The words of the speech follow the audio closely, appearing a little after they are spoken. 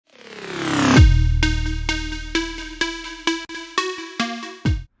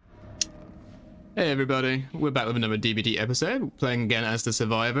Hey everybody, we're back with another DBD episode, playing again as the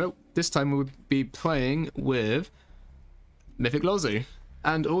Survivor. This time we'll be playing with Mythic Lozu,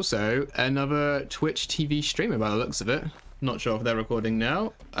 and also another Twitch TV streamer by the looks of it. Not sure if they're recording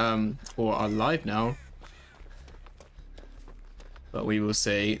now, or are live now, but we will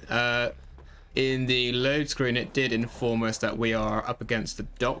see. In the load screen it did inform us that we are up against the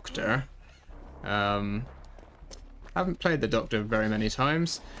Doctor. Haven't played the Doctor very many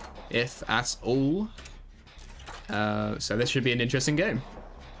times, if at all, so this should be an interesting game.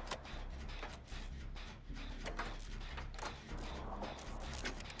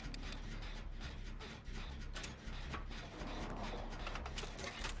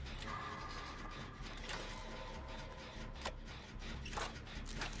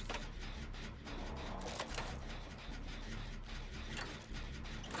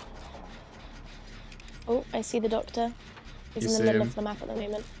 Oh, I see the Doctor. He's in the middle of the map at the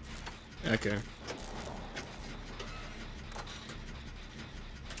moment. Okay.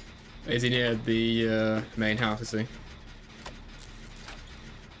 Is he near the main house, is he?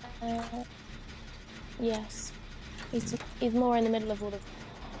 Yes. He's more in the middle of all the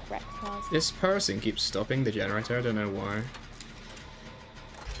wrecked cars. This person keeps stopping the generator, I don't know why.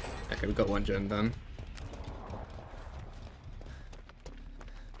 Okay, we've got one gen done.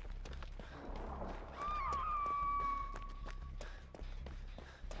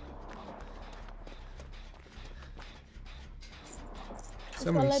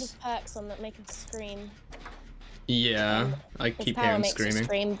 There's got a load of perks on that make him scream. Yeah, I keep hearing screaming.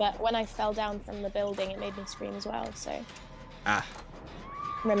 Scream, but when I fell down from the building, it made me scream as well. So. Ah.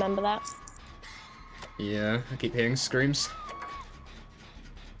 Remember that. Yeah, I keep hearing screams.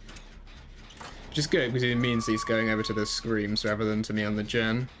 Which is good because it means he's going over to the screams rather than to me on the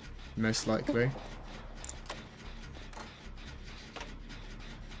gen, most likely.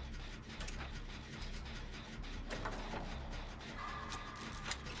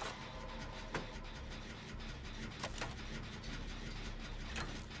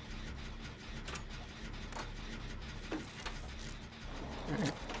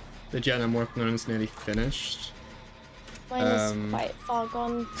 The gen I'm working on is nearly finished. Mine is quite far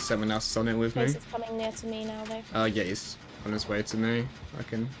gone. Someone else is on it with me. He's coming near to me now, though. Oh yeah, he's on his way to me. I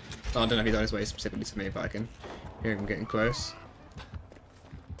can... Oh, I don't know if he's on his way specifically to me, but I can hear him getting close.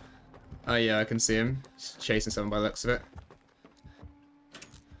 Oh yeah, I can see him. He's chasing someone by the looks of it.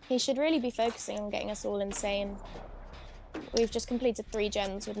 He should really be focusing on getting us all insane. We've just completed 3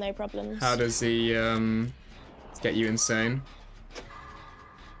 gens with no problems. How does he get you insane?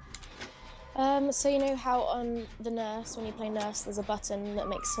 So you know how on the nurse, when you play nurse, there's a button that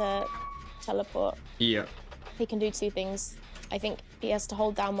makes her teleport? Yeah. He can do 2 things. I think he has to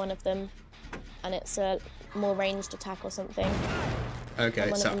hold down one of them, and it's a more ranged attack or something. Okay,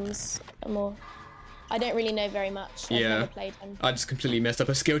 and one of them's a more... I don't really know very much. I've never played him. I just completely messed up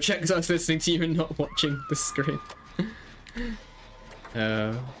a skill check because I was listening to you and not watching the screen.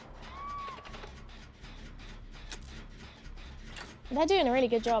 They're doing a really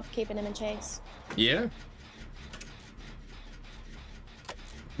good job keeping him in chase. Yeah.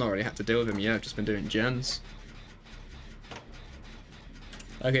 Not really had to deal with him yet, I've just been doing gens.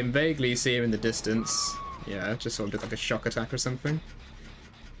 I can vaguely see him in the distance. Yeah, just sort of did like a shock attack or something.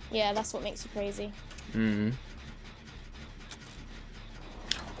 Yeah, that's what makes you crazy. Some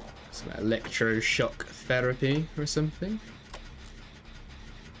electroshock therapy or something.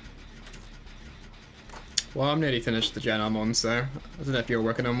 Well, I'm nearly finished the gen I'm on, so I don't know if you're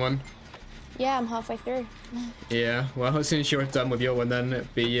working on one. Yeah, I'm halfway through. Yeah, well, as soon as you're done with your one, then it'll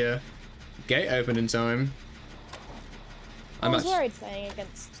be gate opening time. I was worried playing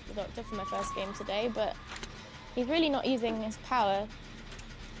against the Doctor for my first game today, but he's really not using his power.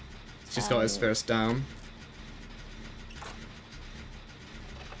 He's just got his first down.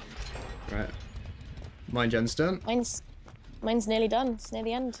 Right. My gen's done. Mine's nearly done. It's near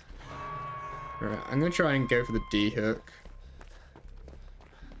the end. Right, I'm gonna try and go for the D hook.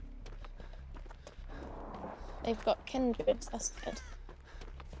 They've got kindreds, that's good.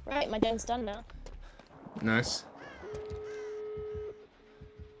 Right, my gen's done now. Nice.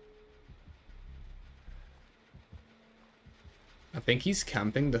 I think he's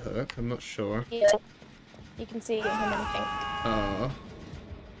camping the hook, I'm not sure. Yeah, you can see him, I think. Oh.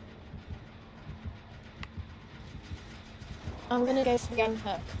 I'm gonna go for the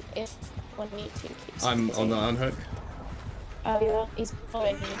unhook if one need to. I'm on the unhook. Oh yeah, he's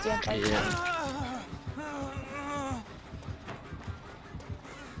following me. Do you have both? Yeah.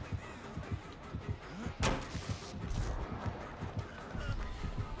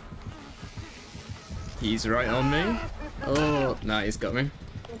 He's right on me. Oh, nah, he's got me.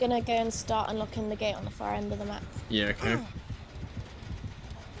 gonna go and start unlocking the gate on the far end of the map. Yeah, okay.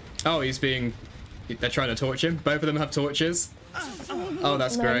 Oh, he's being... They're trying to torch him. Both of them have torches. Oh,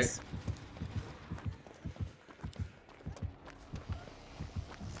 that's Nice. great.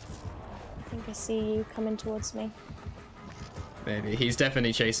 I think I see you coming towards me. Maybe. He's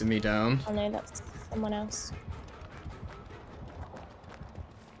definitely chasing me down. Oh no, that's someone else.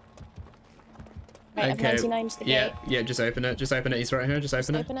 Right, Okay. I've 99'd the Yeah, gate. yeah, just open it. Just open it. He's right here. Just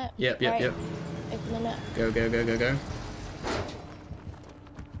open it. Open it? Yep, yep, Right. yep. Opening it. Go, go, go, go, go.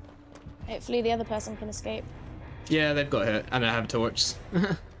 Hopefully the other person can escape. Yeah, they've got hit. And I have torches.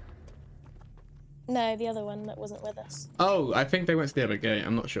 No, the other one that wasn't with us. Oh, I think they went to the other gate.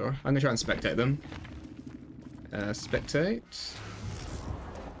 I'm not sure. I'm gonna try and spectate them. Spectate.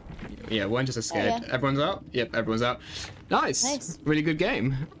 Yeah, one just escaped. yeah. Everyone's out? Yep, everyone's out. Nice. Nice. Really good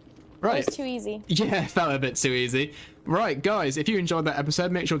game. Right. That was too easy. Yeah, felt a bit too easy. Right, guys, if you enjoyed that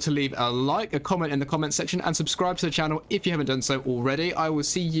episode, make sure to leave a like, a comment in the comment section, and subscribe to the channel if you haven't done so already. I will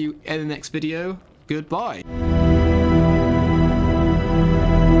see you in the next video. Goodbye.